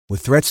With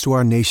threats to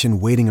our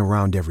nation waiting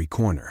around every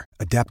corner,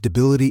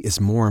 adaptability is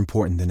more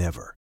important than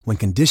ever. When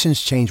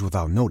conditions change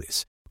without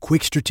notice,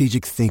 quick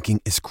strategic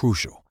thinking is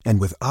crucial.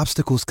 And with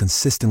obstacles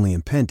consistently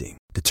impending,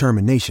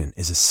 determination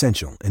is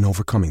essential in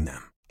overcoming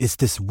them. It's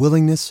this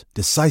willingness,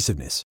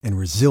 decisiveness, and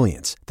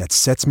resilience that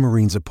sets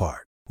Marines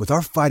apart. With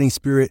our fighting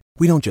spirit,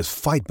 we don't just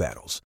fight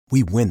battles,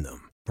 we win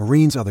them.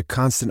 Marines are the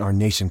constant our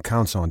nation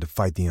counts on to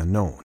fight the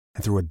unknown.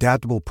 And through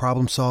adaptable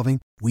problem solving,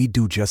 we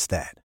do just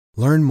that.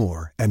 Learn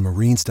more at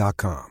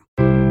marines.com.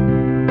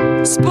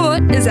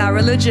 Sport is our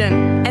religion,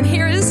 and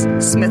here is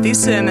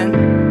Smithy's sermon.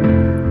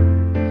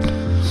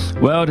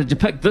 Well, did you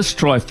pick this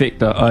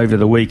trifecta over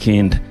the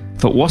weekend?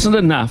 If it wasn't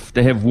enough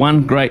to have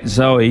one great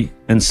Zoe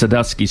and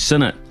Sadusky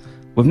Synnott,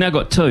 we've now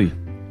got two.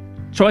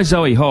 Try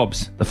Zoe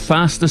Hobbs, the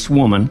fastest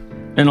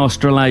woman in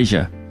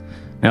Australasia.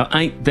 Now,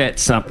 ain't that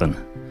something?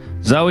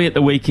 Zoe at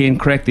the weekend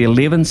cracked the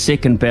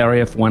 11-second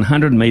barrier for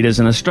 100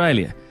 metres in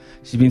Australia.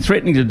 She's been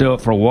threatening to do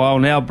it for a while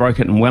now, broke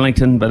it in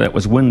Wellington, but it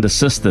was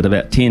wind-assisted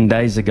about 10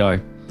 days ago.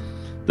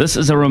 This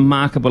is a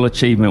remarkable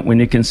achievement when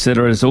you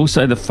consider it is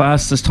also the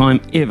fastest time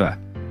ever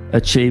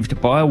achieved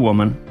by a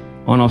woman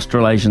on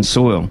Australasian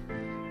soil.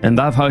 And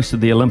they've hosted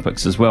the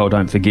Olympics as well,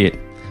 don't forget.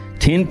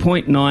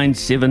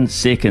 10.97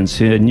 seconds,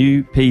 her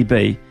new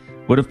PB,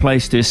 would have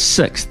placed her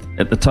 6th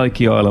at the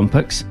Tokyo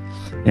Olympics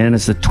and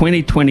is the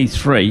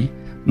 2023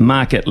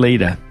 market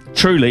leader.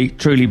 Truly,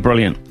 truly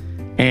brilliant.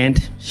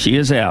 And she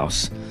is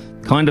ours.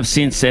 Kind of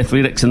sense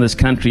athletics in this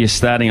country is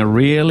starting a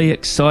really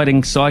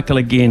exciting cycle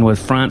again with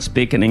France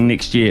beckoning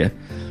next year.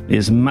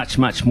 There's much,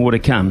 much more to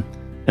come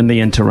in the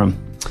interim.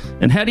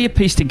 And how do you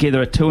piece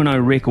together a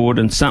 2-0 record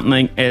in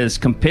something as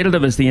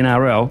competitive as the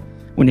NRL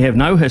when you have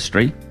no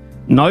history,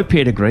 no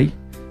pedigree,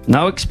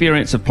 no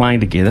experience of playing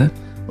together?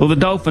 Well, the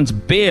Dolphins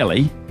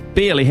barely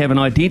have an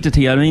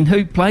identity. I mean,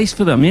 who plays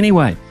for them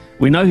anyway?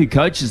 We know who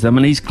coaches them,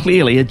 and he's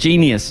clearly a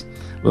genius.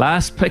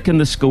 Last pick in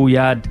the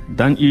schoolyard,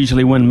 don't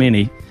usually win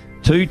many.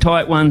 2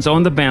 tight ones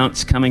on the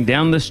bounce coming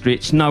down the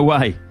stretch. No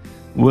way.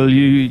 Will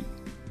you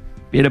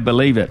better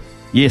believe it?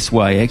 Yes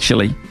way,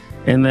 actually.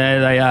 And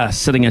there they are,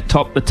 sitting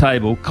atop the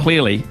table,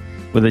 clearly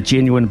with a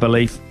genuine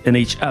belief in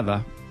each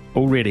other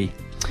already.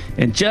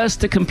 And just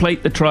to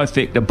complete the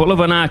trifecta,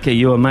 Bulavanaka,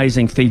 you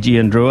amazing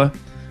Fijian Drua.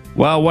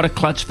 Well, what a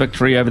clutch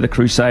victory over the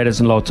Crusaders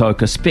in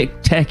Lautoka.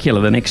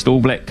 Spectacular. The next All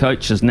Black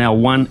coach is now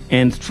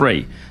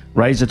 1-3.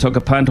 Razor took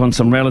a punt on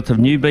some relative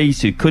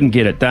newbies who couldn't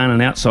get it done,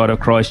 and outside of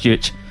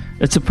Christchurch,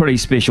 it's a pretty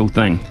special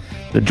thing.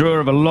 The Drua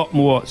have a lot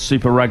more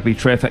Super Rugby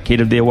traffic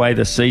headed their way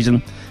this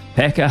season.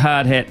 Pack a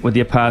hard hat with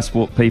your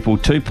passport, people.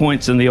 2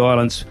 points in the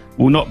islands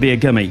will not be a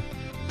gimme.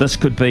 This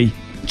could be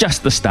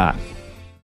just the start.